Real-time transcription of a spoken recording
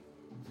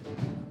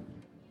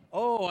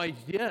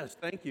Yes,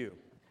 thank you.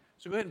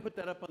 So go ahead and put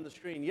that up on the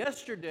screen.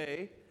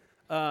 Yesterday,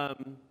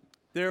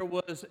 there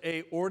was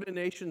a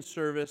ordination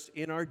service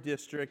in our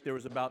district. There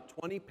was about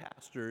 20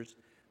 pastors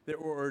that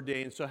were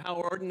ordained. So how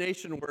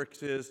ordination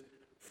works is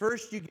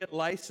first you get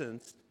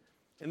licensed,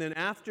 and then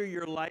after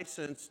you're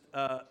licensed,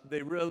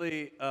 they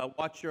really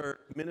watch your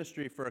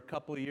ministry for a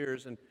couple of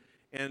years.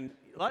 And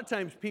a lot of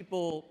times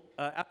people,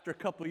 after a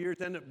couple of years,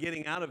 end up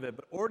getting out of it.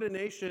 But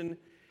ordination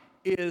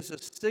is a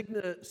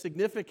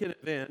significant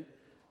event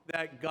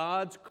that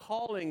God's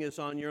calling is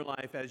on your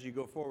life as you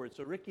go forward.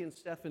 So Ricky and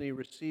Stephanie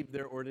received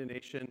their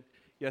ordination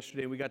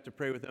yesterday. We got to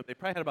pray with them. They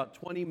probably had about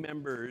 20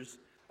 members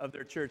of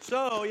their church.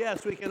 So,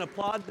 yes, we can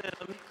applaud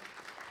them.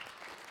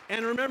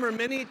 And remember,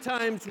 many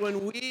times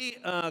when we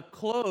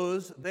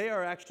close, they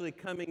are actually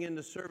coming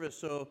into service.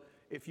 So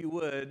if you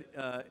would,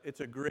 it's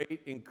a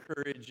great,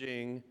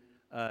 encouraging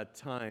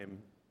time.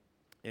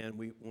 And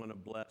we want to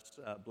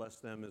bless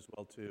them as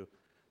well, too.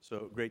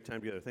 So great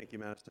time together. Thank you,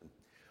 Madison.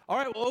 All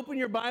right, well, open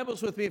your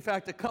Bibles with me. In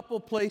fact, a couple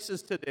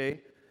places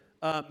today.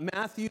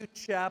 Matthew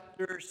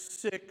chapter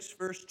 6,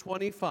 verse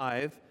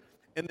 25,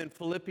 and then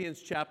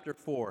Philippians chapter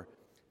 4.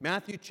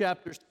 Matthew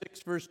chapter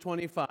 6, verse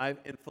 25,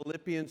 and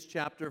Philippians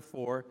chapter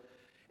 4.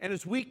 And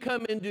as we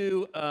come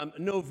into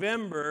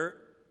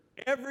November,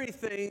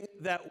 everything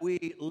that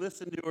we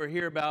listen to or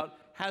hear about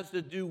has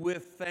to do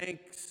with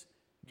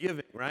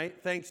Thanksgiving,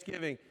 right?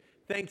 Thanksgiving.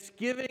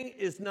 Thanksgiving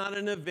is not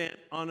an event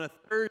on a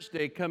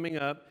Thursday coming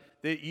up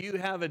that you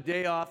have a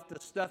day off to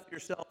stuff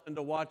yourself and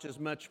to watch as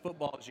much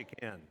football as you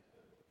can.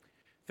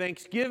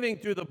 Thanksgiving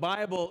through the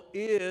Bible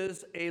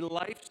is a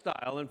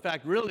lifestyle. In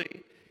fact,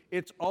 really,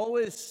 it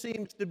always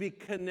seems to be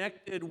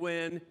connected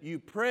when you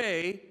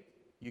pray,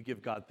 you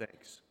give God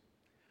thanks.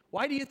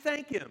 Why do you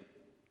thank Him?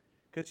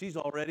 Because He's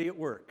already at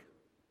work.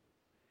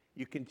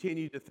 You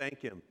continue to thank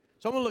Him.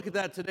 So I'm going to look at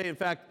that today. In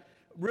fact,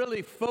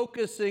 really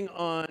focusing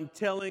on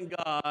telling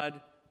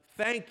God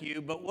thank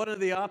you, but one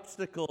of the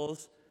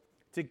obstacles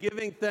to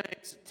giving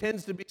thanks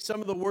tends to be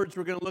some of the words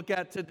we're going to look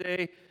at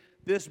today.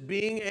 This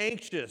being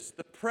anxious,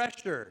 the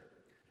pressure,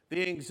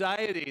 the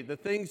anxiety, the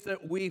things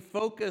that we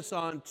focus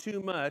on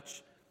too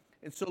much.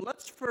 And so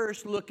let's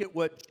first look at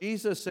what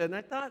Jesus said. And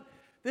I thought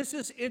this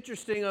is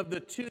interesting of the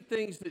two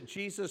things that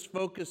Jesus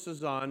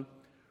focuses on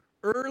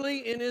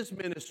early in His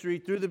ministry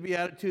through the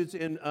Beatitudes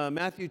in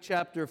Matthew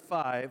chapter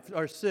 5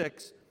 or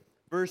 6,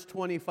 verse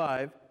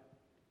 25.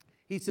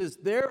 He says,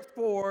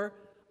 "Therefore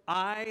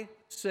I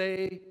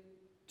say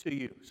to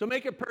you." So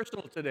make it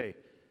personal today.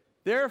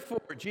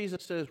 Therefore,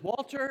 Jesus says,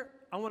 Walter,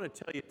 I want to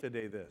tell you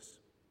today this.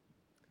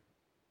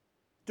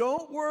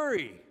 Don't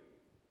worry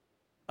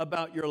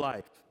about your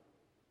life,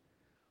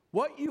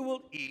 what you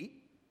will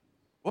eat,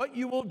 what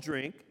you will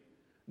drink,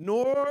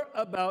 nor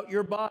about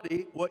your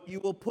body, what you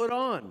will put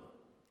on.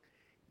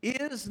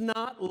 Is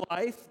not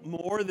life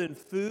more than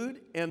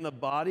food and the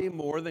body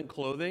more than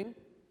clothing?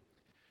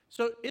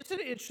 So isn't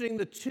it interesting,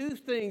 the two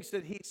things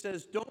that he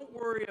says, don't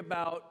worry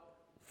about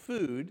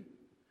food,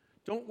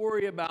 don't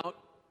worry about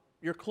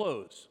your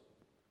clothes.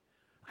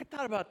 I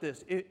thought about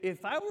this.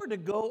 If I were to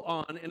go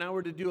on and I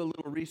were to do a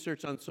little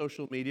research on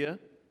social media,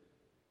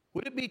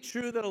 would it be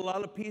true that a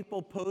lot of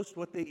people post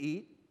what they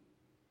eat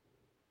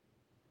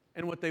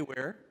and what they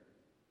wear?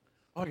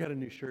 Oh, I got a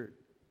new shirt.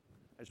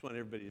 I just want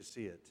everybody to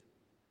see it.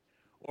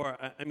 Or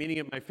I'm eating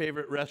at my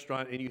favorite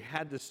restaurant and you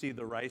had to see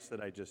the rice that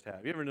I just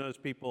had. You ever notice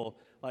people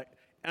like,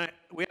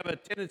 we have a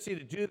tendency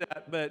to do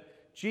that,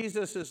 but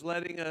Jesus is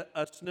letting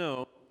us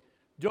know,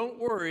 don't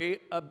worry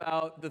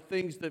about the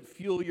things that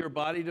fuel your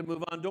body to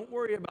move on. Don't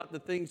worry about the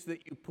things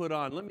that you put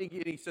on.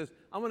 He says,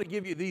 I'm going to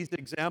give you these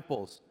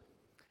examples.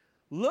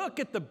 Look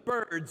at the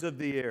birds of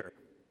the air,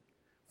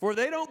 for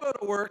they don't go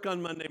to work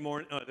on Monday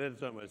morning. Oh,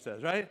 that's not what it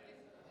says, right?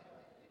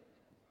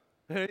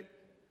 Right?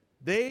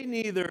 They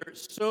neither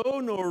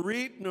sow nor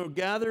reap nor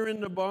gather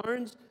into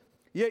barns,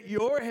 yet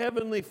your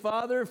heavenly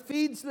Father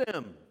feeds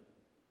them.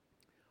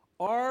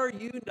 Are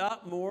you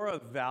not more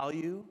of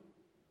value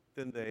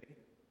than they?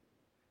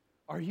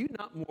 Are you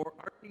not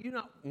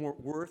more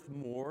worth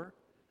more?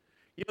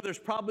 You know, there's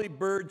probably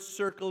birds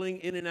circling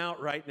in and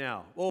out right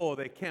now. Oh,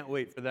 they can't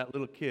wait for that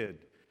little kid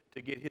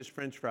to get his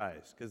French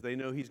fries because they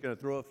know he's going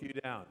to throw a few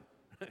down.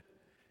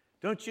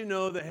 Don't you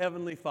know the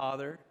Heavenly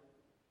Father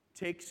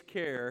takes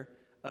care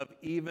of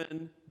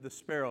even the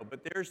sparrow?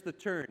 But there's the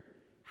turn.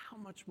 How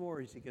much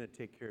more is He going to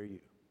take care of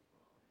you?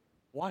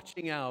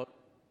 Watching out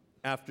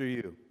after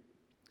you.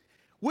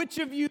 Which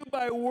of you,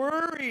 by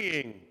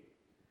worrying,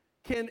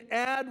 can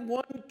add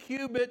 1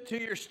 cubit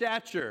to your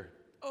stature?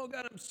 Oh,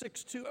 God, I'm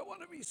 6'2". I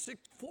want to be 6'4".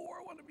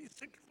 I want to be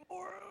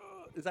 6'4".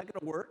 Is that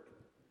going to work?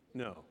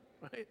 No,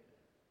 right?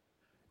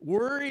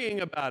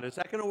 Worrying about it, is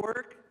that going to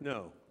work?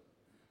 No.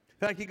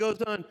 In fact, he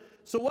goes on,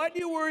 so why do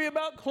you worry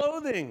about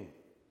clothing?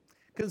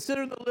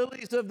 Consider the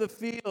lilies of the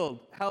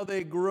field, how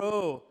they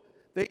grow.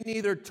 They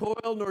neither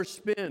toil nor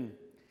spin.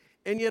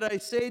 And yet I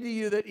say to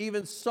you that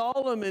even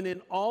Solomon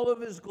in all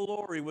of his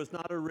glory was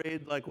not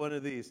arrayed like one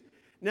of these.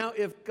 Now,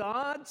 if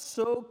God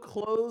so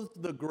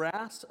clothed the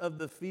grass of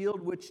the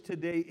field, which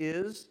today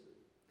is,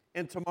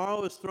 and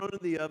tomorrow is thrown in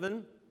the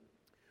oven,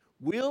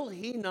 will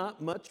he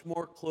not much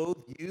more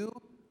clothe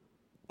you?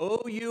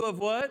 O you of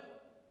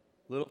what?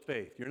 Little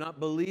faith. You're not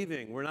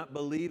believing. We're not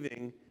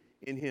believing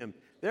in him.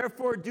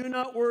 Therefore, do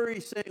not worry,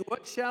 saying,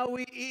 what shall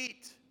we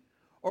eat?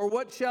 Or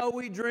what shall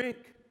we drink?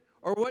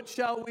 Or what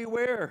shall we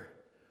wear?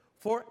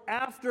 For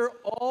after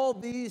all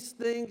these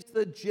things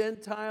the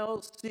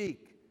Gentiles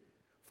seek.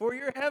 For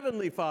your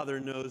heavenly Father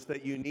knows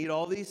that you need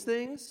all these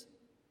things.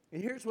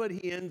 And here's what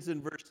he ends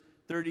in verse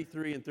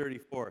 33 and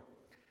 34.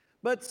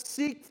 But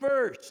seek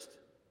first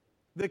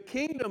the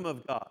kingdom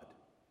of God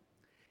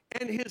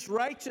and his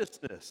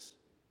righteousness,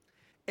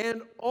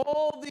 and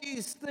all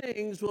these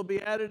things will be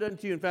added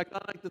unto you. In fact, I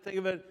like to think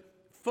of it,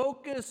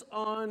 focus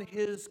on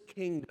his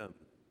kingdom.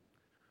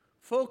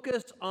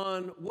 Focus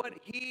on what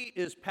he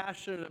is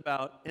passionate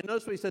about. And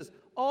notice what he says,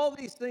 all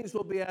these things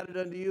will be added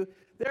unto you.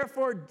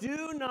 Therefore,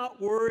 do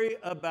not worry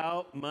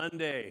about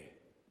Monday,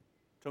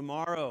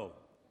 tomorrow.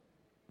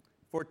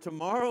 For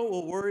tomorrow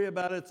will worry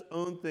about its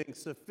own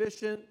things.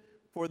 Sufficient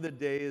for the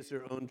day is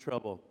their own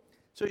trouble.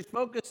 So he's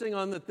focusing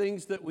on the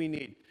things that we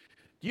need.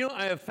 Do you know,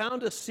 I have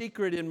found a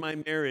secret in my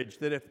marriage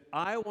that if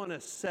I want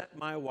to set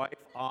my wife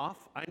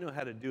off, I know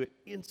how to do it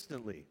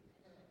instantly.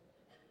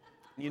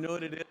 You know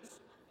what it is?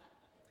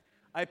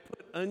 I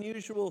put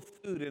unusual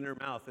food in her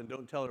mouth and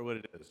don't tell her what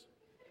it is.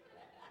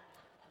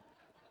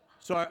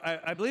 So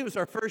I believe it was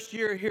our first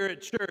year here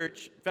at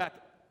church. In fact,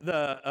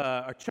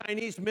 our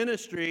Chinese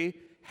ministry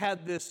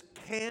had this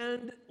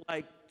canned,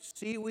 like,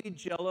 seaweed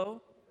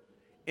jello,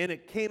 and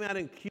it came out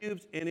in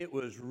cubes, and it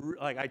was,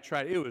 I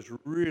tried it. It was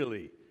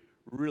really,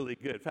 really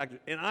good. In fact,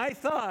 and I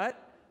thought,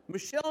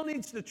 Michelle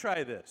needs to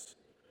try this.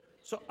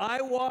 So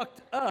I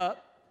walked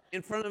up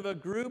in front of a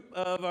group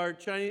of our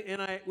Chinese,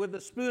 and with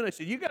a spoon, I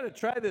said, you got to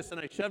try this, and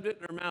I shoved it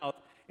in her mouth,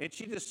 and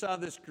she just saw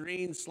this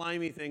green,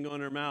 slimy thing go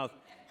in her mouth,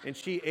 and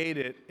she ate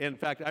it. In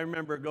fact, I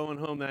remember going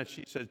home that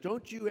she says,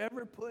 don't you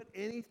ever put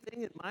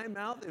anything in my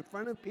mouth in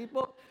front of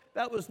people?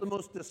 That was the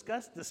most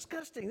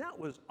disgusting. That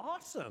was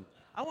awesome.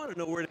 I want to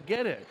know where to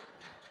get it.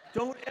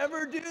 Don't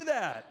ever do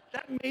that.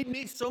 That made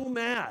me so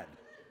mad.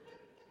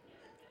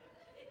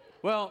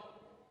 Well,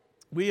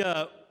 we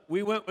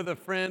went with a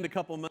friend a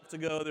couple months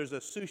ago. There's a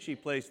sushi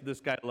place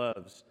this guy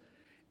loves.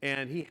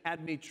 And he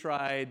had me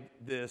try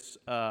this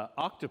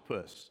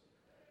octopus.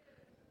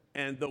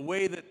 And the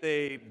way that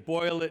they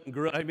boil it and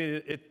grill, I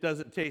mean, it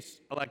doesn't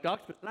taste like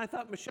octopus. And I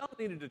thought Michelle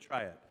needed to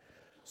try it.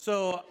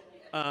 So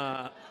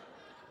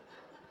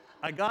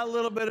I got a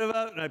little bit of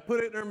it, and I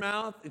put it in her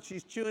mouth, and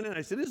she's chewing it.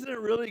 I said, isn't it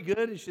really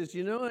good? And she says,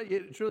 you know what?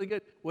 It's really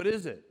good. What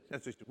is it?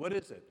 That's what she said. What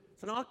is it?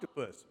 It's an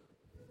octopus.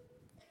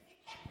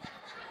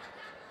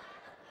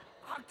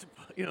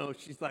 Octopus. You know,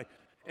 she's like,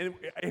 and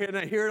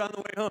I hear it on the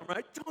way home,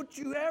 right? Don't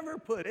you ever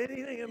put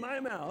anything in my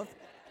mouth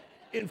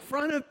in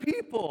front of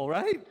people,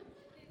 right?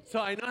 So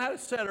I know how to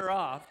set her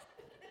off,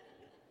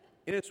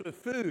 and it's with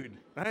food,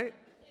 right?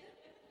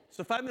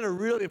 So if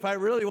I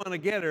really want to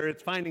get her,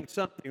 it's finding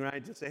something,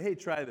 right? Just say, hey,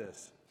 try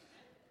this.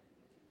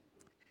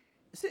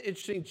 Isn't it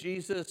interesting?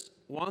 Jesus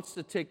wants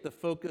to take the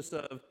focus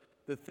of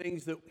the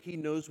things that he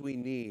knows we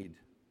need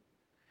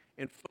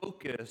and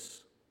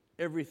focus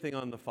everything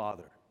on the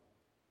Father.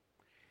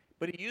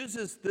 But he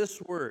uses this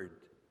word,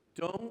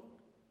 don't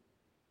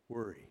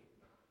worry.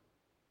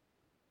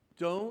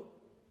 Don't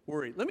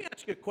worry. Let me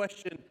ask you a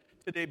question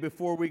today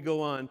before we go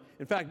on.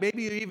 In fact,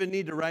 maybe you even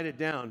need to write it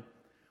down.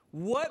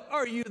 What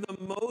are you the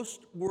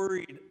most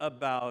worried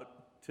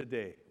about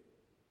today?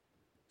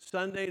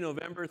 Sunday,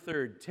 November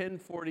 3rd,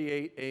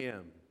 10:48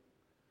 a.m.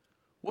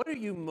 What are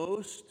you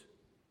most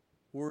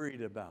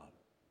worried about?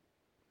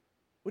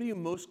 What are you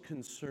most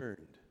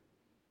concerned?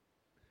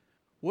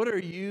 What are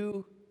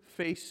you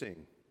facing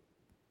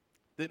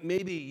that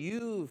maybe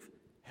you've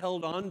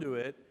held on to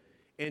it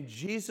and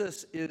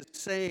Jesus is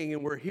saying,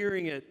 and we're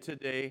hearing it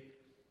today,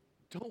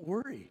 don't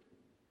worry.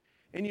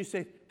 And you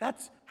say,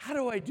 how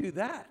do I do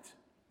that?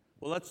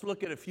 Well, let's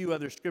look at a few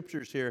other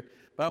scriptures here.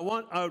 But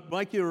I would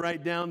like you to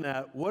write down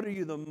that. What are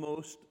you the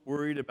most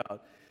worried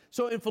about?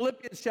 So in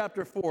Philippians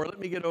chapter 4, let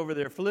me get over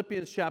there.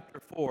 Philippians chapter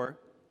 4.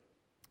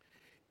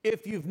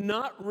 If you've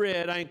not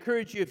read, I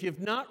encourage you, if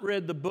you've not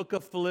read the book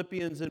of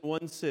Philippians in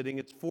one sitting,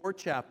 it's 4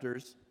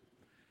 chapters.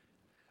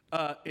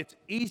 It's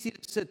easy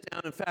to sit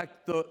down. In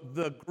fact,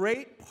 the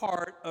great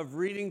part of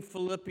reading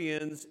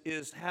Philippians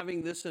is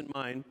having this in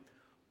mind.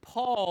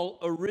 Paul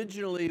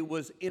originally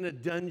was in a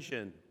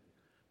dungeon,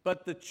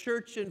 but the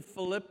church in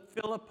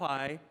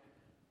Philippi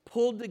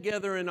pulled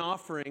together an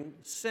offering,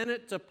 sent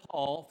it to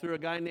Paul through a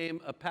guy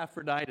named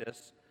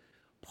Epaphroditus.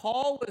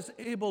 Paul was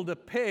able to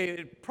pay,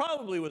 it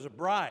probably was a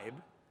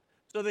bribe,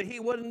 so that he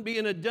wouldn't be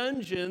in a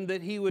dungeon,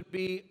 that he would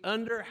be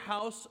under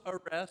house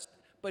arrest,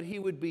 but he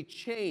would be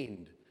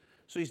chained.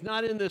 So he's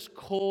not in this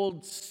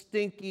cold,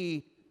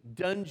 stinky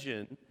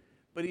dungeon,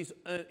 but he's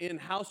in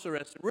house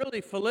arrest.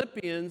 Really,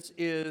 Philippians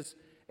is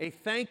a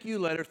thank you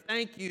letter.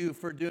 Thank you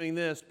for doing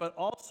this, but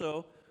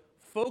also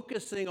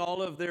focusing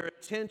all of their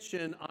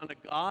attention on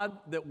a God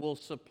that will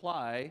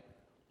supply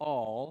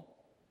all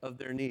of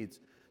their needs.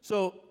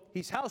 So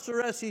he's house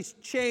arrest, he's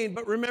chained,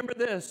 but remember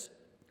this,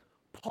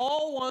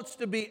 Paul wants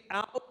to be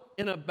out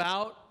and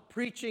about,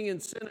 preaching in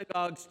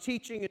synagogues,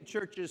 teaching in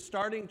churches,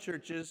 starting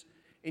churches,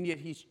 and yet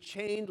he's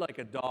chained like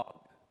a dog.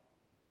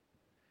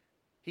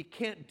 He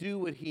can't do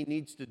what he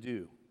needs to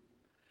do.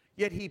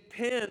 Yet he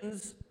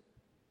pens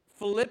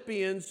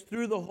Philippians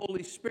through the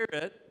Holy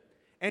Spirit,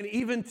 and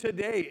even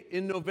today,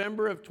 in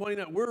November of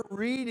 29, we're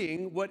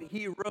reading what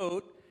he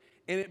wrote,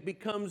 and it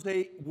becomes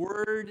a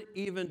word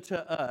even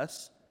to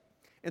us.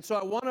 And so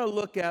I want to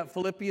look at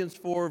Philippians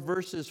 4,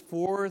 verses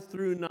 4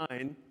 through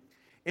 9,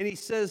 and he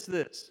says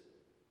this: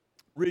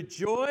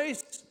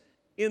 "Rejoice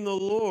in the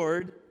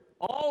Lord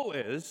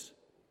always,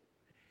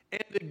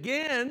 and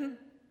again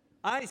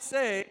I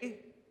say,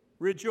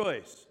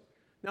 rejoice."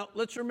 Now,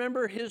 let's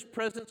remember his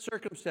present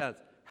circumstance: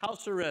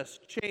 house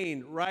arrest,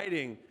 chained,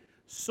 writing,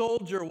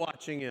 soldier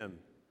watching him.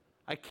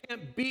 I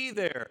can't be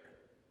there.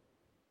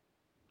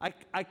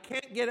 I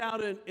can't get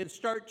out and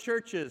start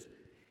churches.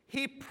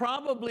 He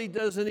probably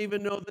doesn't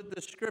even know that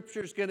the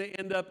scripture is going to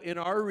end up in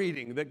our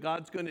reading, that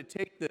God's going to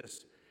take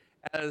this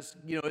as,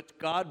 it's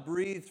God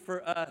breathed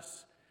for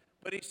us.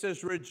 But he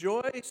says,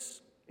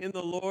 rejoice in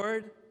the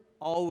Lord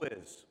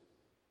always.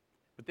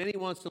 But then he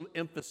wants to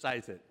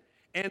emphasize it.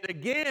 And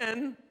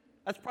again,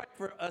 that's probably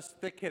for us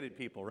thick-headed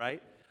people,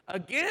 right?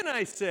 Again,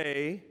 I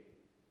say,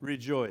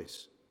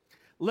 rejoice.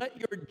 Let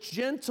your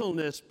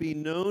gentleness be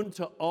known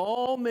to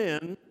all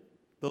men.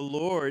 The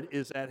Lord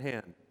is at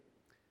hand.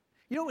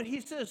 When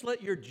he says,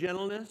 let your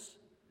gentleness,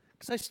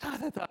 because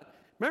I thought,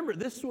 remember,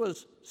 this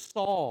was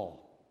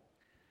Saul,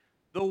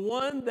 the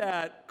one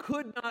that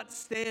could not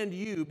stand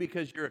you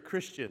because you're a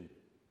Christian,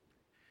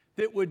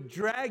 that would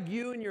drag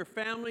you and your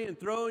family and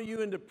throw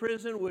you into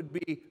prison, would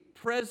be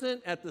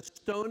present at the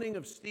stoning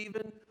of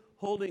Stephen,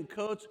 holding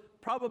coats,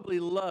 probably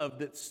loved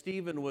that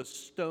Stephen was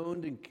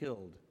stoned and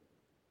killed.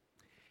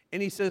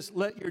 And he says,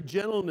 let your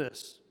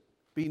gentleness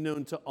be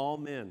known to all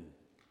men.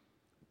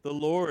 The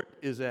Lord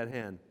is at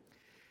hand.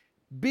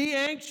 Be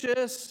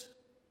anxious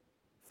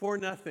for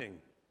nothing.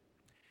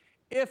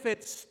 If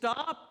it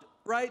stopped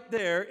right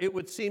there, it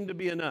would seem to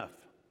be enough.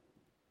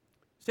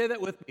 Say that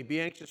with me. Be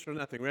anxious for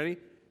nothing. Ready?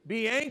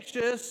 Be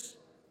anxious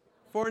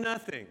for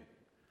nothing.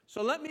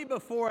 So let me,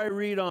 before I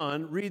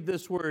read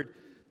this word.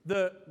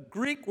 The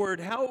Greek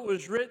word, how it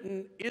was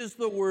written, is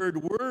the word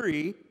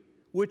worry,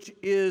 which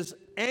is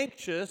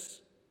anxious,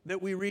 that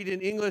we read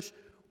in English,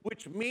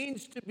 which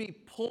means to be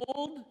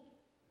pulled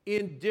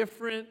in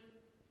different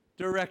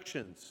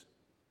directions.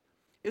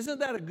 Isn't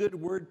that a good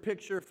word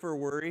picture for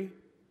worry?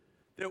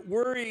 That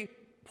worry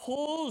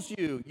pulls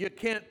you. You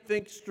can't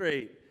think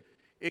straight.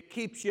 It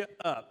keeps you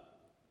up.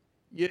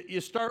 You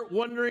start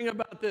wondering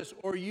about this,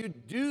 or you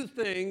do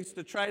things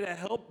to try to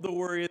help the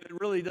worry that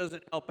really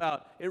doesn't help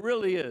out. It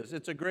really is.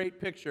 It's a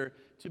great picture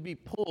to be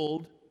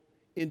pulled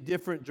in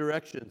different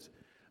directions.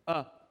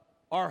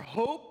 Our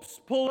hopes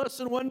pull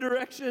us in one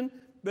direction,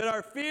 but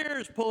our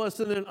fears pull us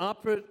in an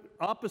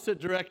opposite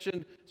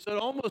direction, so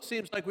it almost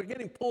seems like we're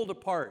getting pulled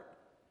apart.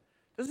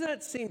 Doesn't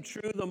that seem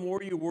true the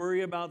more you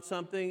worry about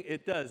something?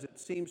 It does. It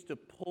seems to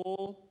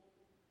pull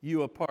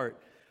you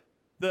apart.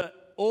 The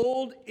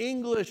Old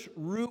English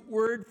root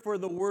word for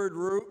the word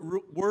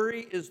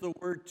worry is the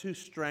word to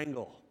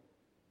strangle.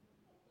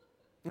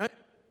 Right?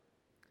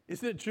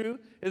 Isn't it true?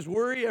 Has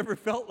worry ever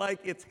felt like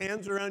its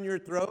hands around your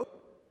throat?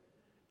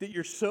 That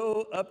you're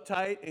so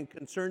uptight and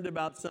concerned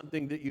about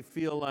something that you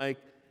feel like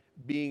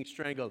being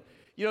strangled.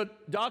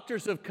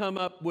 Doctors have come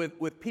up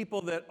with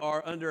people that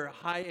are under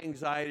high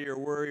anxiety or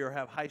worry or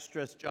have high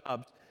stress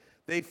jobs.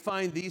 They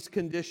find these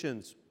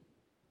conditions: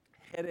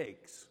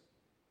 headaches,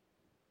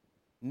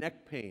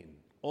 neck pain,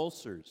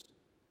 ulcers,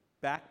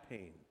 back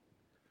pain.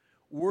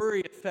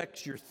 Worry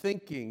affects your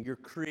thinking, your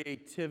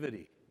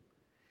creativity.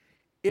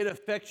 It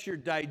affects your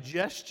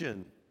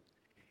digestion,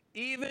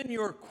 even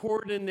your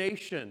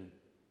coordination.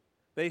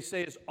 They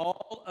say is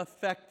all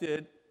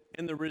affected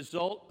in the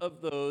result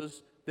of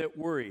those that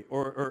worry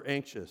or are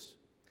anxious.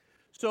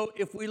 So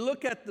if we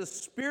look at the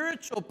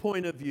spiritual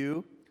point of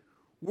view,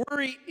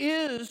 worry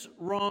is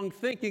wrong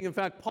thinking. In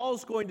fact,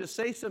 Paul's going to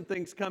say some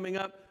things coming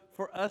up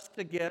for us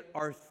to get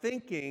our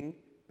thinking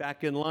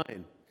back in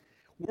line.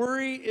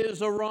 Worry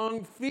is a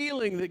wrong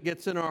feeling that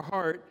gets in our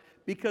heart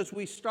because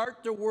we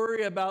start to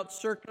worry about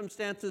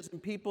circumstances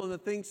and people and the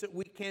things that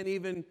we can't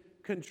even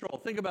control.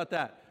 Think about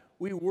that.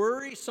 We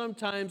worry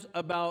sometimes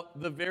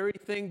about the very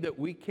thing that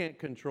we can't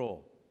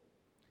control.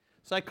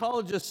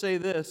 Psychologists say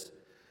this,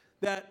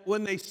 that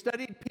when they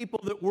studied people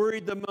that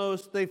worried the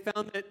most, they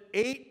found that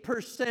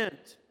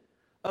 8%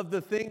 of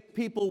the things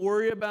people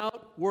worry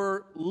about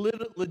were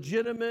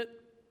legitimate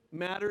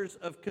matters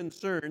of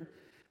concern,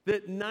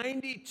 that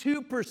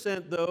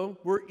 92%, though,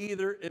 were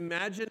either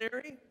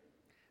imaginary,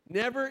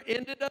 never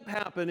ended up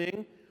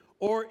happening,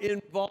 or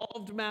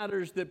involved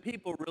matters that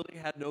people really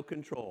had no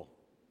control.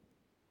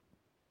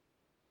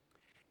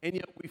 And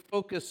yet we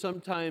focus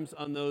sometimes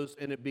on those,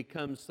 and it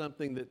becomes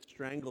something that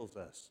strangles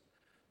us,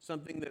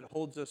 something that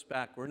holds us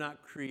back. We're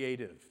not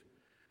creative.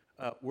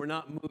 We're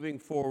not moving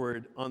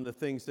forward on the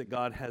things that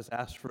God has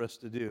asked for us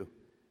to do.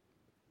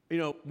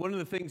 One of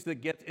the things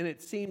that gets, and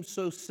it seems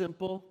so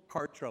simple,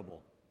 car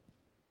trouble.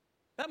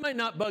 That might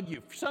not bug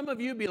you. For some of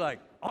you, be like,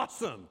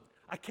 awesome.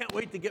 I can't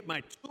wait to get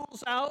my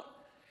tools out,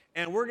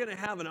 and we're going to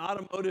have an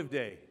automotive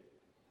day.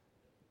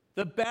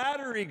 The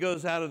battery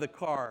goes out of the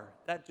car.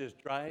 That just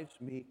drives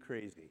me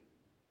crazy,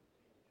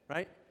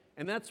 right?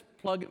 And that's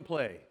plug and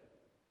play.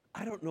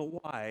 I don't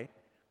know why.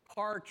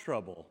 Car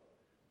trouble,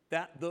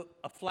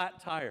 a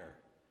flat tire.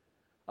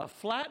 A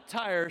flat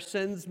tire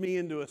sends me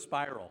into a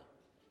spiral,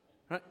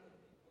 right?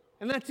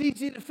 And that's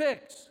easy to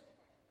fix.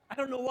 I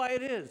don't know why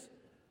it is.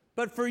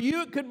 But for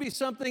you, it could be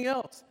something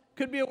else. It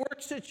could be a work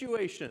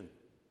situation.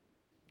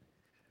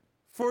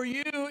 For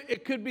you,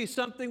 it could be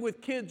something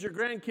with kids or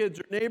grandkids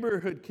or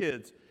neighborhood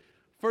kids.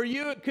 For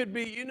you, it could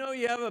be,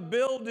 you have a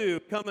bill due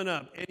coming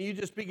up, and you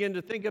just begin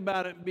to think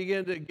about it and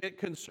begin to get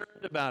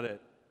concerned about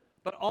it.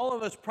 But all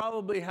of us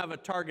probably have a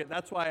target.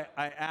 That's why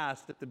I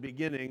asked at the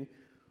beginning,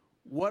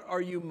 what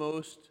are you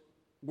most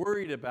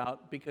worried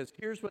about? Because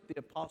here's what the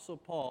Apostle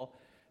Paul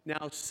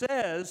now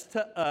says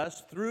to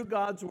us through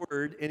God's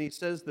word, and he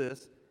says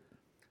this.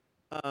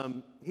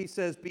 He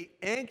says, be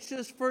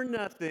anxious for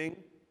nothing,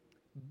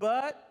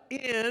 but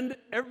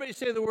everybody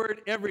say the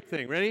word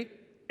everything. Ready?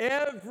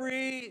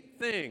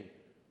 Everything.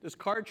 Does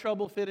car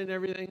trouble fit in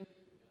everything?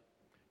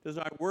 Does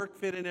our work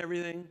fit in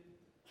everything?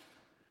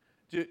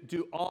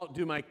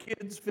 Do my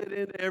kids fit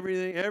into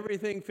everything?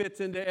 Everything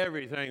fits into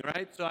everything,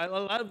 right? So I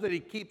love that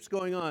he keeps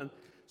going on.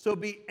 So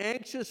be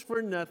anxious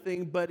for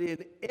nothing, but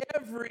in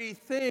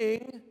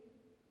everything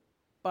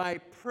by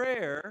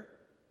prayer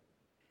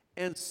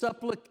and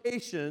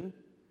supplication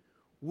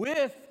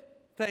with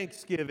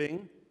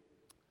thanksgiving,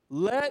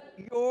 let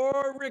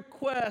your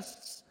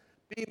requests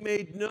be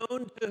made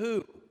known to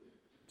who?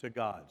 To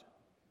God.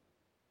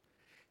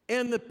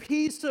 And the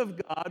peace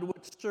of God,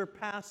 which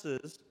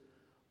surpasses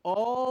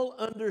all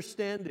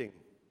understanding,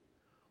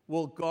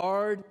 will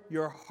guard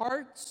your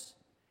hearts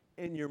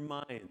and your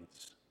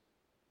minds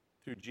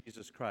through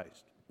Jesus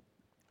Christ.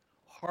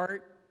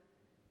 Heart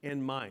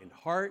and mind.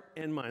 Heart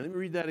and mind. Let me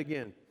read that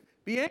again.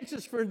 Be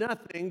anxious for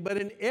nothing, but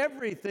in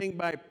everything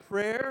by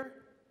prayer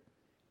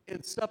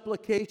and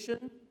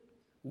supplication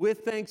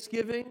with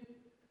thanksgiving,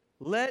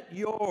 let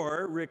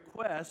your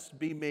requests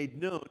be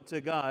made known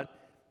to God.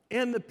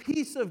 And the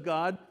peace of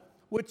God,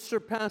 which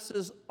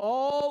surpasses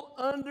all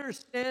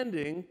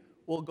understanding,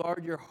 will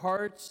guard your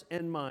hearts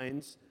and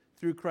minds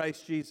through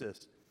Christ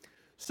Jesus.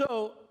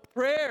 So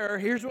prayer,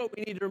 here's what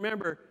we need to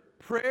remember.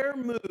 Prayer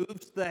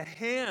moves the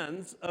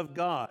hands of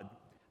God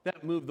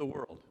that move the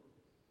world.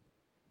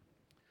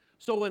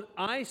 So when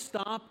I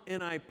stop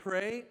and I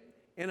pray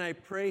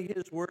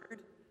his word,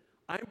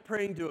 I'm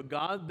praying to a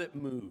God that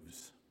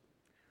moves.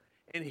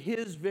 And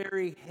his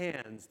very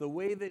hands, the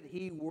way that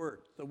he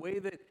works, the way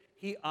that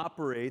he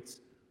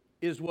operates,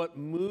 is what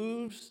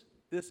moves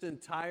this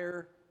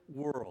entire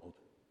world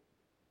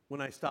when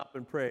I stop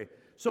and pray.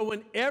 So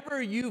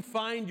whenever you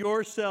find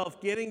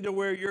yourself getting to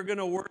where you're going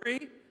to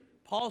worry,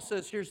 Paul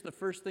says, here's the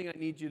first thing I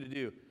need you to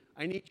do.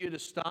 I need you to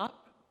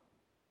stop,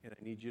 and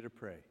I need you to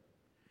pray.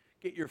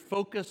 Get your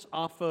focus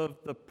off of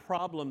the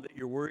problem that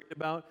you're worried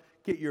about.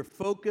 Get your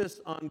focus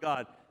on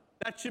God.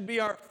 That should be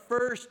our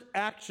first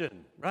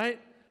action, right?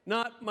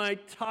 Not my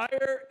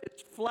tire,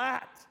 it's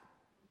flat.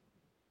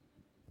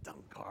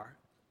 Dumb car.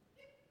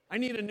 I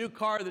need a new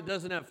car that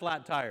doesn't have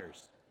flat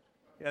tires.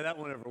 Yeah, that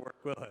won't ever work,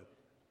 will it?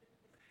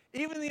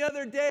 Even the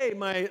other day,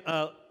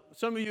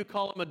 some of you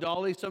call them a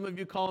dolly, some of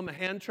you call them a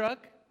hand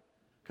truck,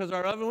 because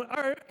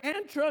our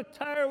hand truck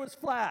tire was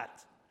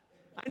flat.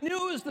 I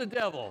knew it was the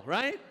devil,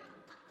 right?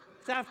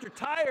 It's after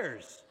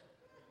tires.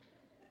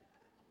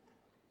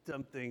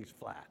 Dumb thing's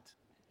flat.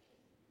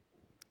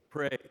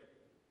 Pray.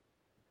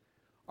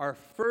 Our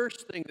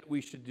first thing that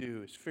we should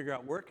do is figure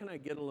out, where can I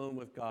get alone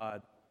with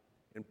God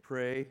and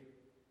pray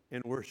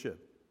and worship?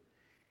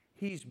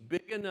 He's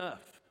big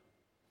enough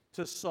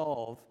to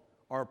solve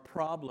our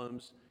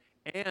problems,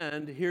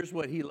 and here's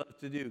what he loves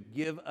to do: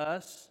 give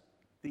us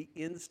the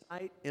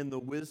insight and the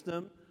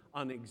wisdom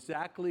on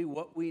exactly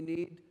what we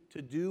need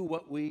to do,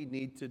 what we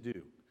need to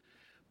do.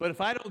 But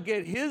if I don't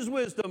get his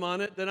wisdom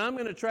on it, then I'm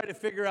going to try to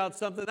figure out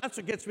something. That's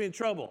what gets me in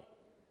trouble.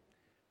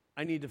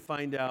 I need to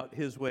find out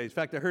his ways. In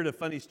fact, I heard a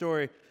funny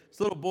story.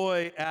 This little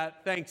boy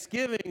at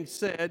Thanksgiving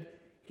said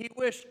he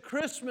wished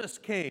Christmas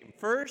came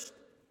first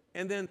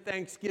and then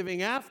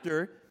Thanksgiving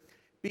after,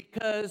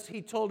 because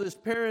he told his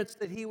parents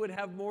that he would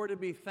have more to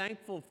be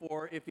thankful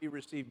for if he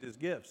received his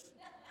gifts.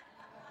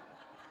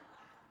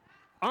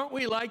 Aren't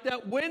we like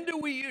that? When do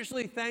we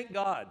usually thank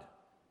God?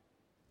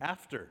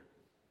 After.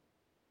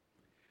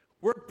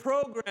 We're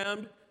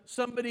programmed,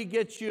 somebody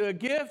gets you a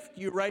gift,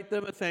 you write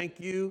them a thank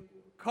you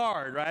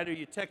card, right? Or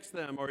you text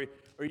them, or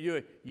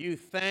you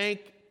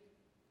thank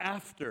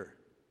after.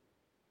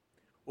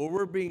 Well,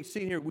 we're being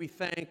seen here, we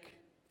thank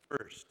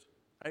first,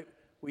 right?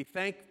 We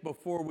thank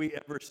before we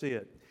ever see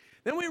it.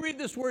 Then we read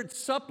this word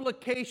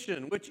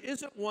supplication, which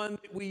isn't one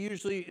that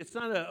it's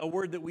not a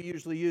word that we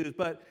usually use,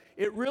 but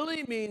it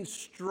really means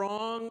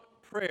strong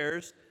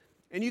prayers.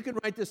 And you can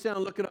write this down,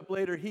 look it up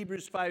later.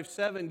 Hebrews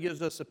 5:7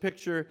 gives us a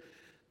picture.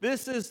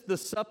 This is the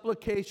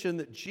supplication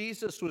that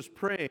Jesus was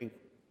praying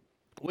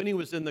when he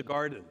was in the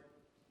garden.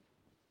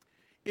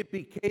 It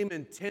became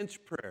intense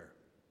prayer.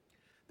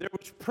 There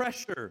was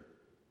pressure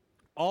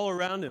all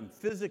around him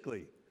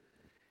physically.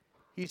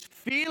 He's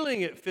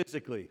feeling it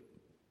physically,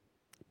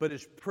 but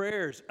his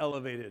prayers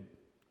elevated.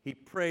 He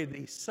prayed,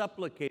 he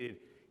supplicated.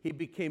 He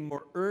became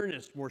more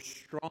earnest, more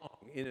strong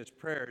in his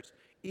prayers,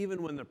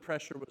 even when the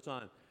pressure was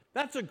on.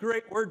 That's a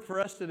great word for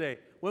us today.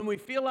 When we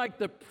feel like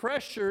the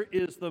pressure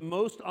is the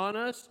most on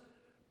us,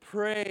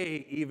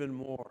 pray even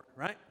more,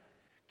 right?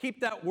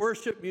 Keep that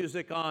worship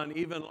music on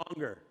even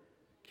longer.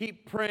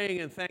 Keep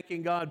praying and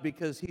thanking God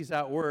because he's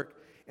at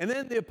work. And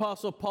then the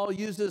Apostle Paul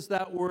uses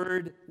that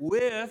word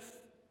with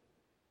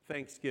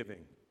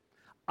thanksgiving.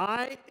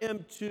 I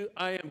am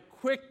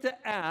quick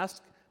to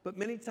ask, but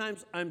many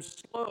times I'm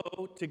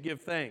slow to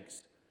give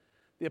thanks.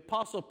 The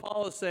Apostle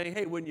Paul is saying,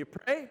 hey, when you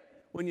pray,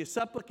 when you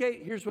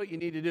supplicate, here's what you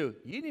need to do.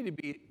 You need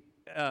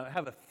to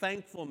have a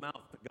thankful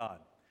mouth to God.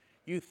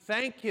 You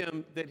thank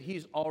him that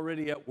he's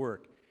already at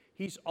work.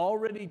 He's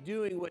already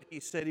doing what he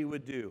said he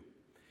would do.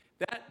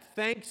 That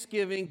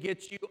thanksgiving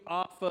gets you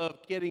off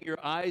of getting your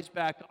eyes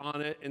back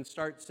on it and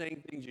start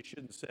saying things you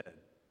shouldn't have said.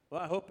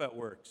 Well, I hope that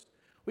works.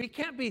 We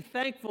can't be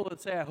thankful and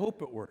say, I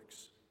hope it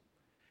works.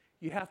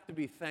 You have to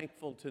be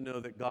thankful to know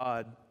that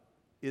God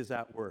is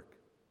at work.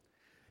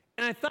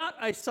 And I thought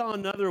I saw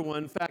another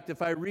one. In fact,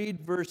 if I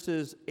read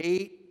verses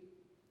 8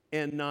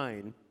 and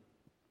 9,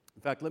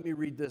 in fact, let me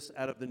read this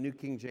out of the New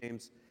King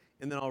James,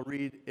 and then I'll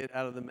read it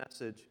out of the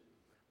Message.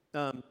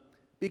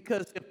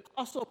 Because the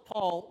Apostle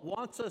Paul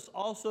wants us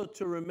also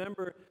to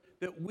remember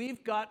that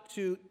we've got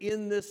to,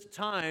 in this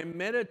time,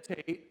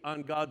 meditate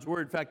on God's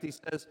word. In fact, he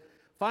says,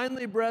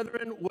 finally,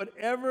 brethren,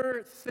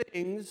 whatever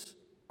things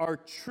are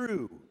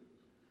true,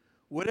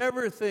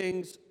 whatever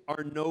things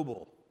are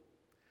noble,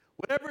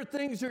 whatever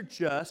things are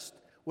just,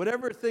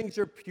 whatever things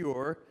are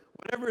pure,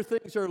 whatever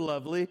things are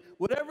lovely,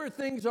 whatever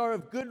things are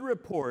of good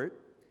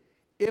report,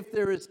 if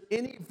there is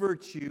any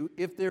virtue,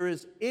 if there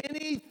is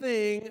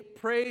anything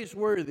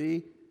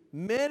praiseworthy,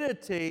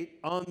 meditate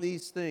on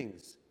these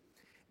things.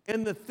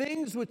 And the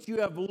things which you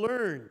have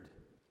learned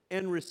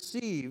and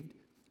received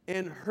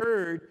and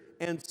heard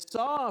and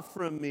saw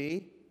from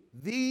me,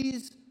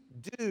 these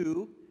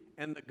do,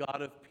 and the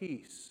God of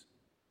peace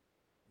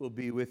will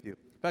be with you.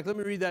 In fact, let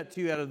me read that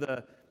to you out of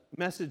the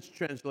Message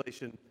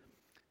translation.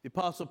 The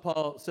Apostle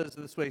Paul says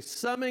it this way,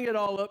 summing it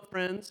all up,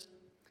 friends,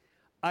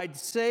 I'd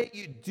say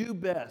you do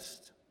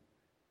best,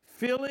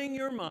 filling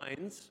your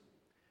minds,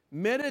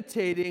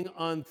 meditating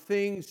on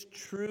things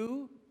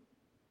true,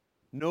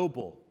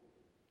 noble,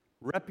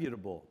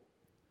 reputable,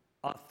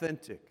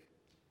 authentic,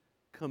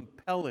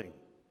 compelling,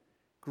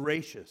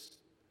 gracious,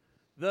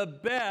 the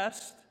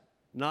best,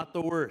 not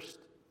the worst,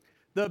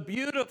 the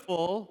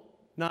beautiful,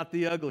 not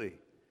the ugly,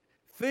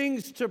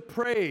 things to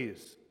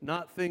praise,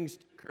 not things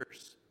to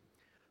curse.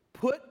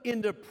 Put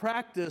into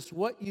practice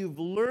what you've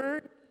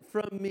learned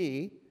from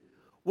me,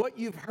 what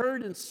you've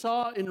heard and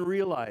saw and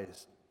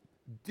realized.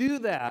 Do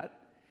that,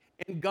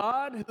 and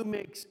God, who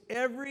makes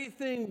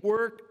everything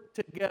work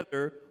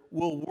together,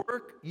 will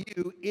work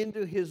you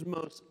into his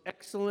most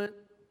excellent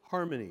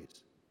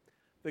harmonies.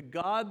 The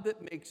God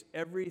that makes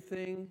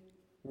everything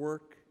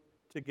work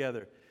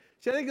together.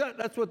 See, I think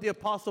that's what the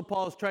Apostle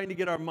Paul is trying to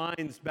get our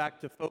minds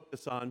back to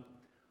focus on.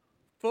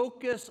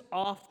 Focus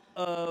off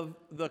of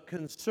the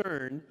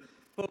concern.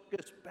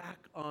 Focus back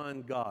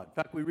on God. In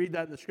fact, we read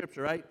that in the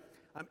scripture, right?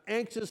 I'm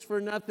anxious for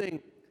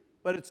nothing,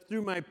 but it's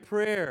through my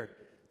prayer,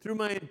 through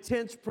my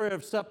intense prayer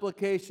of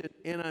supplication,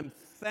 and I'm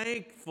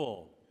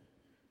thankful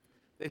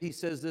that he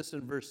says this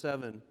in verse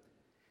 7,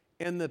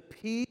 and the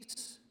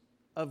peace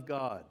of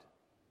God,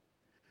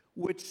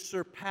 which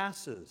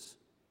surpasses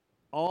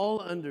all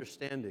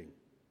understanding,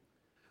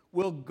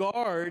 will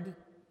guard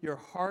your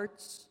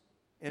hearts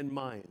and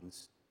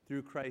minds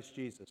through Christ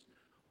Jesus.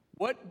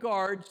 What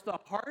guards the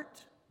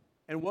heart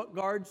and what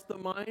guards the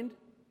mind?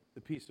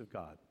 The peace of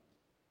God.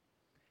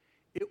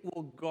 It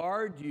will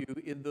guard you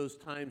in those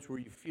times where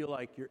you feel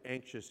like you're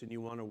anxious and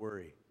you want to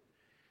worry.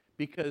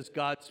 Because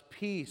God's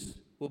peace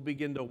will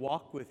begin to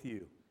walk with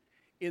you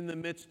in the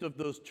midst of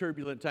those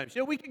turbulent times.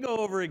 You know, we can go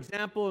over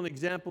example and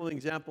example and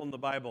example in the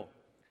Bible.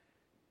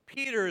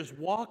 Peter is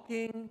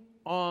walking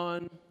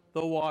on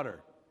the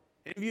water.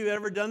 Any of you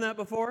ever done that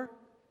before? Have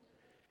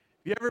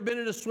you ever been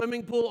in a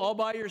swimming pool all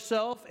by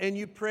yourself and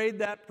you prayed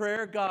that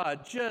prayer?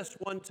 God, just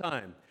one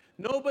time.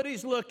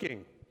 Nobody's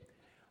looking.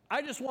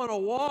 I just want to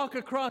walk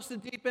across the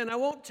deep end. I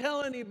won't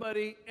tell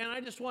anybody, and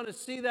I just want to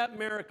see that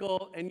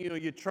miracle. And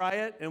you try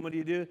it, and what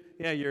do?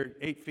 Yeah, you're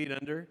 8 feet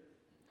under.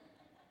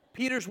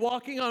 Peter's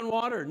walking on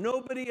water.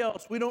 Nobody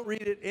else. We don't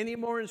read it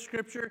anymore in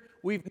Scripture.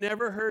 We've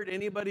never heard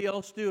anybody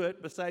else do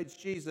it besides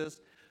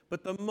Jesus.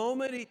 But the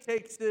moment he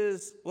takes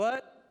his,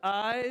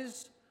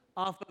 eyes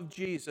off of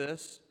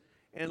Jesus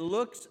and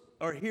looks,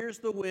 or hears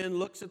the wind,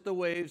 looks at the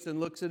waves,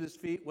 and looks at his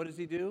feet, what does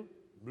he do?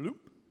 Bloop.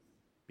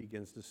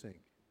 Begins to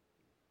sink.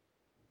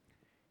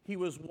 He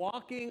was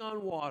walking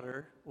on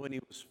water when he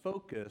was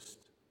focused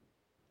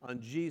on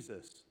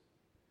Jesus.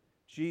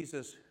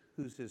 Jesus,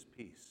 who's his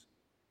peace.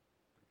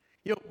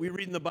 You know, we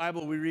read in the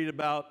Bible, we read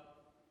about,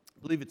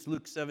 I believe it's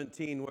Luke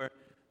 17, where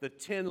the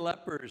 10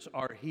 lepers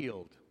are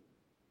healed.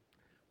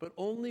 But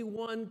only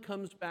one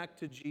comes back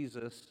to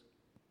Jesus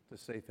to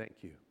say thank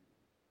you.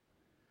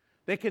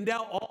 They can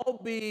now all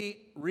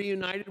be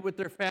reunited with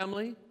their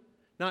family,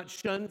 not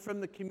shunned from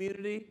the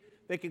community.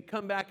 They can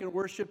come back and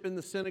worship in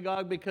the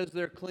synagogue because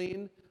they're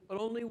clean. But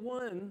only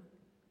one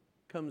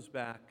comes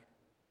back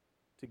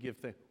to give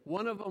thanks.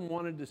 One of them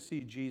wanted to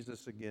see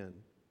Jesus again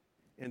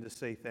and to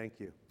say thank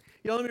you.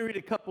 Let me read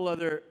a couple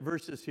other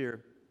verses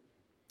here.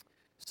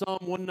 Psalm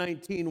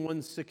 119,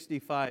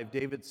 165,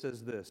 David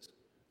says this.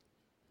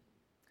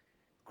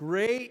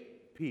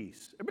 Great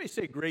peace. Everybody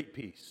say great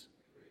peace.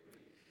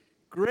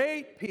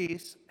 Great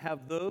peace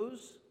have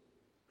those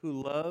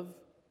who love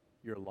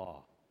your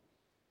law,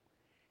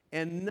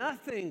 and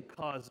nothing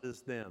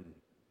causes them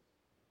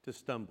to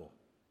stumble.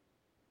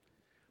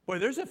 Boy,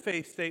 there's a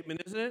faith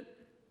statement, isn't it?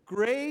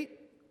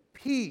 Great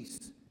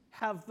peace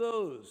have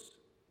those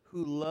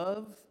who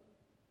love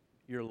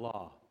your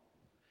law.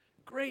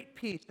 Great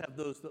peace have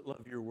those that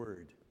love your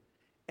word,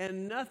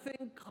 and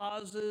nothing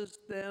causes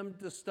them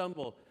to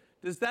stumble.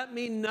 Does that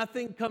mean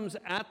nothing comes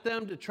at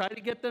them to try to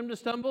get them to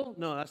stumble?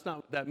 No, that's not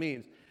what that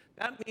means.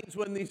 That means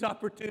when these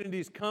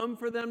opportunities come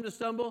for them to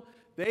stumble,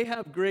 they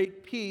have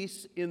great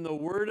peace in the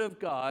Word of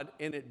God,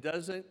 and it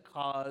doesn't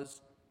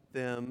cause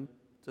them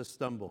to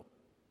stumble.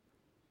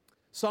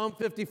 Psalm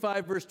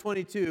 55, verse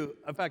 22.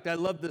 In fact, I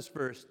love this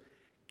verse.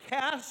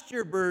 Cast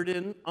your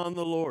burden on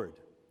the Lord.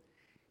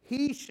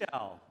 He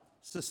shall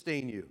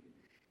sustain you.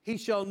 He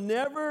shall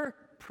never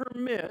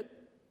permit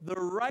the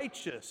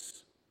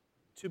righteous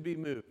to be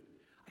moved.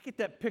 I get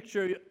that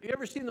picture. You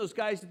ever seen those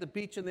guys at the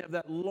beach and they have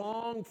that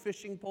long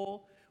fishing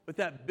pole with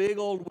that big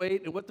old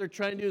weight, and what they're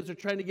trying to do is they're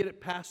trying to get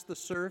it past the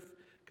surf,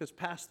 because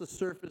past the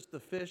surf is the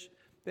fish.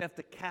 They have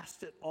to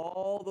cast it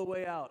all the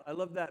way out. I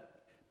love that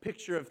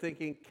picture of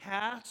thinking,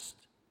 cast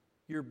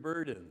your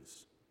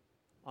burdens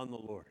on the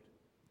Lord.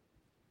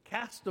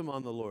 Cast them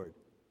on the Lord.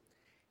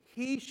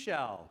 He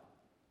shall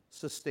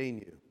sustain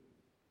you.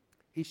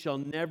 He shall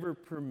never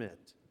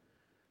permit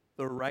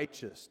the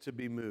righteous to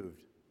be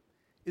moved.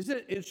 Isn't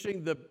it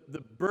interesting? The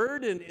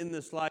burden in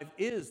this life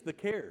is the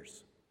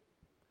cares.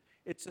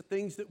 It's the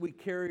things that we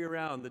carry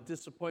around, the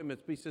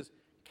disappointments. But he says,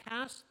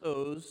 cast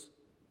those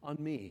on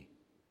me.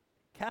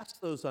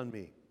 Cast those on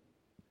me.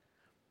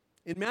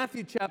 In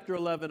Matthew chapter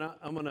 11,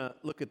 I'm going to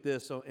look at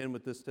this. I'll end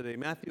with this today.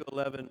 Matthew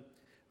 11,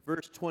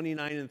 verse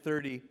 29 and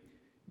 30.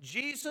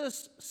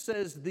 Jesus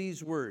says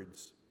these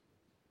words.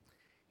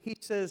 He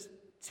says,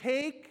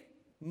 take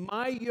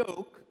my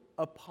yoke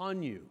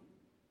upon you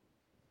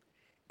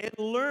and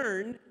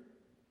learn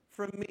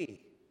from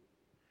me.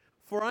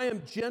 For I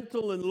am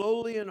gentle and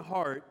lowly in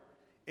heart,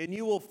 and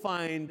you will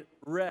find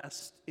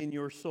rest in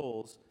your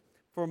souls.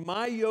 For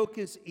my yoke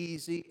is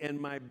easy and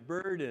my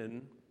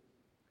burden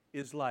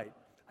is light.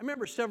 I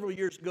remember several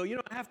years ago, we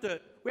have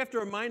to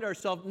remind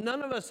ourselves,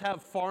 none of us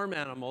have farm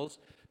animals.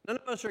 None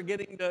of us are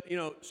getting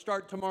to,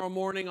 start tomorrow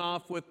morning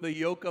off with the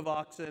yoke of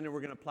oxen and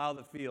we're going to plow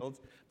the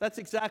fields. That's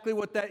exactly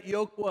what that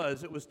yoke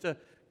was. It was to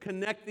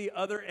connect the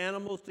other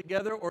animals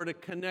together, or to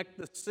connect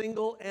the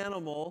single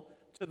animal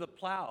to the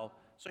plow.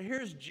 So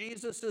here's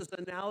Jesus'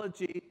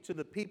 analogy to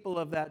the people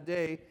of that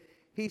day.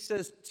 He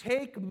says,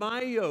 take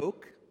my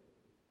yoke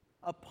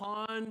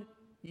upon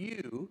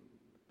you.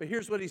 But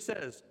here's what he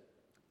says.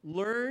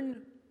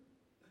 Learn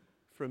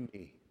from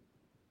me.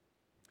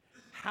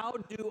 How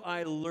do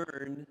I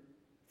learn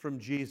from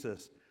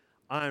Jesus?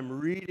 I'm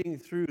reading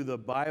through the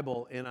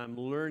Bible and I'm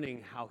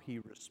learning how he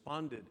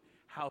responded,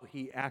 how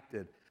he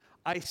acted.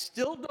 I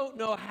still don't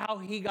know how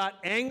he got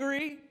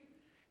angry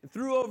and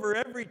threw over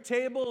every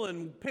table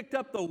and picked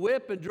up the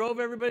whip and drove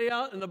everybody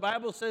out, and the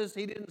Bible says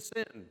he didn't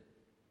sin.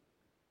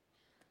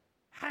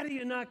 How do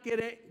you not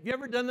get angry? Have you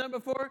ever done that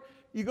before?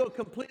 You go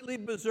completely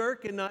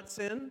berserk and not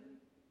sin?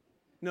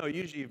 No,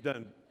 usually you've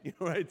done,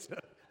 right,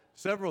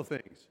 several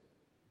things.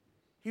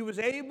 He was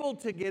able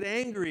to get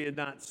angry and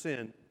not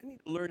sin. I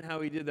need to learn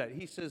how he did that.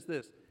 He says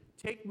this,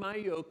 take my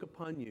yoke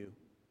upon you,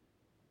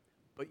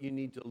 but you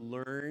need to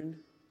learn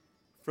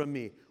from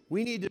me.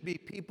 We need to be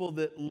people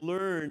that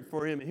learn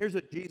for him. And here's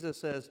what Jesus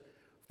says,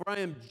 for I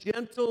am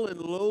gentle and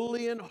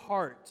lowly in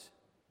heart,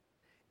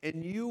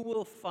 and you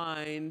will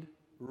find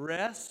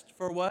rest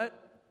for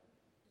what?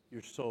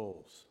 Your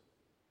souls.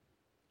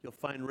 You'll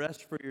find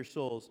rest for your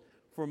souls.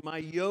 For my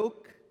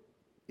yoke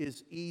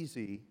is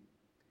easy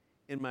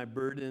and my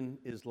burden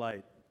is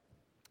light.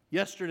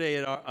 Yesterday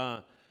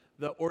at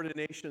the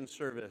ordination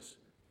service,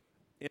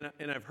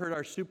 and I've heard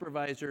our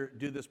supervisor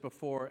do this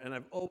before, and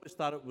I've always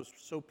thought it was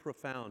so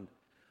profound.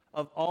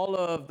 Of all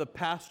of the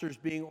pastors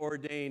being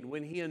ordained,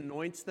 when he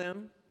anoints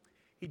them,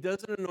 he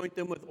doesn't anoint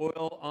them with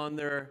oil on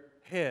their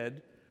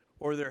head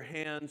or their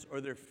hands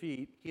or their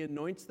feet. He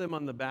anoints them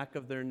on the back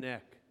of their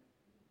neck.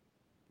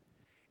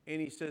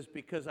 And he says,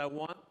 because I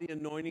want the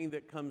anointing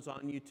that comes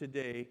on you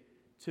today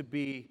to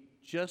be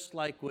just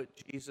like what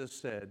Jesus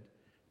said,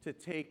 to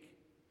take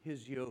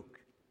his yoke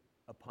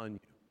upon you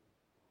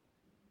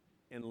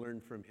and learn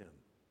from him.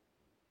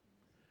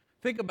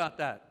 Think about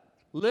that.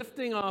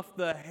 Lifting off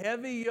the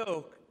heavy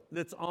yoke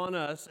that's on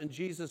us, and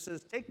Jesus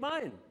says, take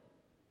mine,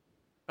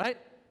 right?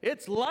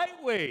 It's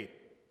lightweight.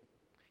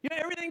 You know,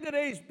 everything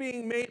today is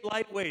being made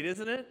lightweight,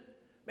 isn't it?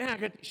 Man, I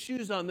got these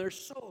shoes on. They're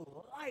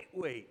so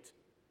lightweight.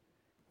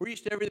 We're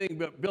used to everything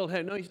but Bill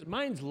had. No, he said,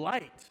 mine's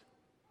light.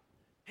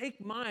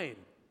 Take mine.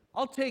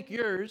 I'll take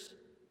yours.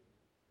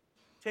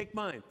 Take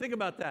mine. Think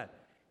about that.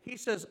 He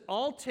says,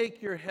 I'll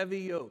take your heavy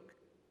yoke,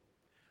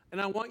 and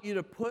I want you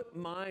to put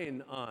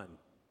mine on.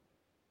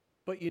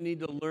 But you need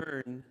to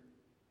learn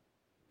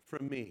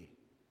from me.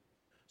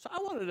 So I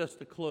wanted us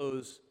to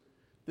close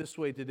this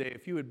way today.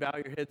 If you would bow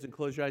your heads and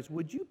close your eyes,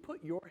 would you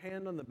put your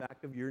hand on the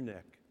back of your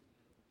neck?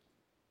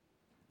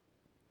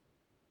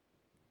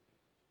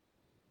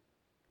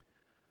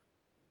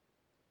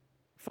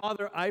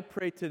 Father, I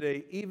pray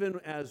today, even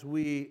as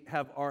we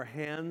have our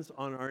hands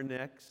on our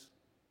necks,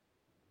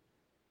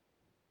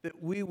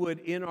 that we would,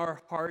 in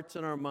our hearts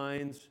and our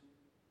minds,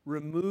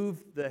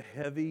 remove the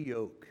heavy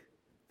yoke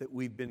that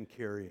we've been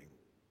carrying.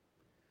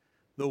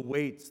 The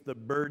weights, the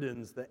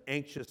burdens, the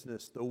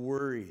anxiousness, the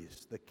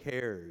worries, the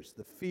cares,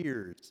 the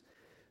fears,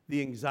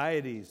 the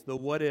anxieties, the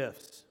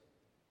what-ifs.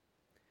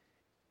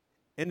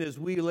 And as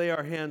we lay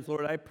our hands,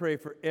 Lord, I pray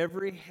for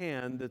every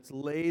hand that's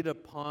laid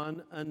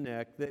upon a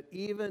neck, that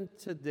even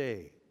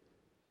today,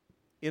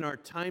 in our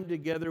time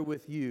together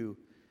with you,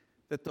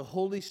 that the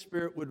Holy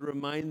Spirit would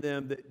remind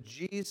them that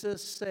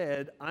Jesus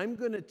said, I'm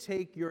going to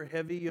take your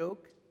heavy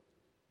yoke,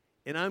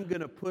 and I'm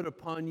going to put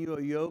upon you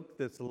a yoke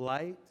that's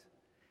light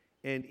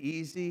and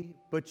easy,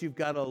 but you've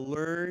got to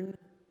learn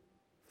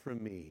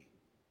from me.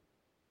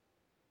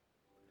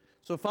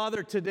 So,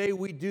 Father, today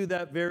we do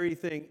that very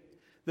thing.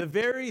 The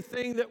very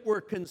thing that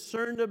we're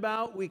concerned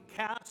about, we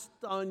cast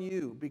on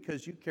you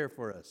because you care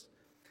for us.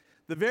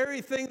 The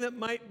very thing that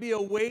might be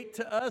a weight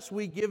to us,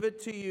 we give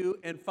it to you.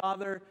 And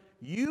Father,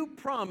 you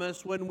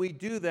promise when we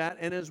do that,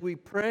 and as we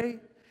pray,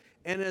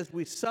 and as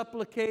we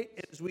supplicate,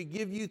 and as we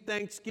give you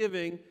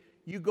thanksgiving,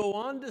 you go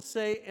on to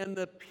say, and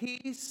the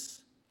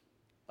peace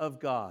of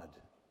God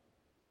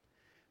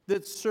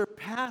that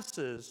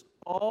surpasses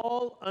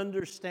all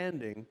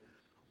understanding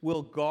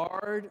will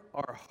guard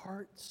our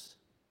hearts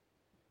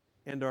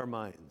and our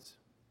minds.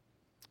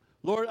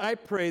 Lord, I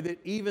pray that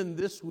even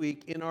this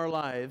week in our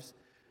lives,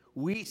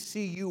 we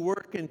see you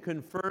work and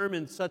confirm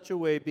in such a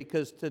way,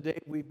 because today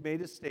we've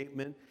made a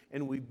statement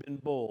and we've been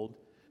bold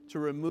to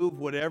remove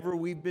whatever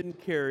we've been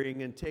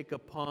carrying and take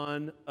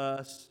upon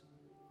us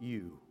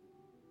you.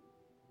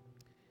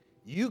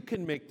 You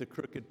can make the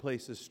crooked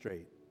places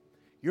straight.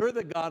 You're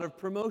the God of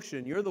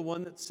promotion. You're the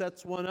one that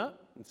sets one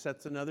up and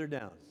sets another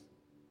down.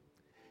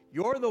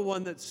 You're the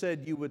one that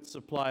said you would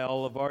supply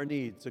all of our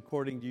needs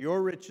according to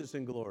your riches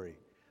and glory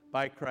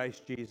by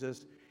Christ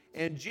Jesus.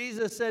 And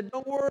Jesus said,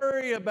 don't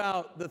worry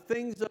about the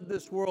things of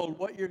this world,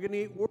 what you're going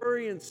to eat.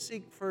 Worry and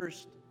seek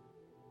first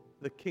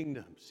the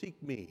kingdom.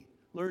 Seek me.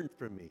 Learn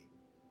from me.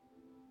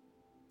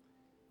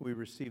 We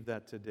receive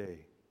that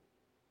today.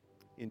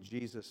 In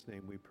Jesus'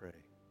 name we pray.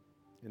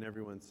 And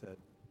everyone said,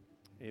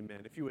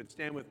 amen. If you would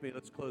stand with me,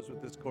 let's close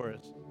with this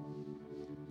chorus.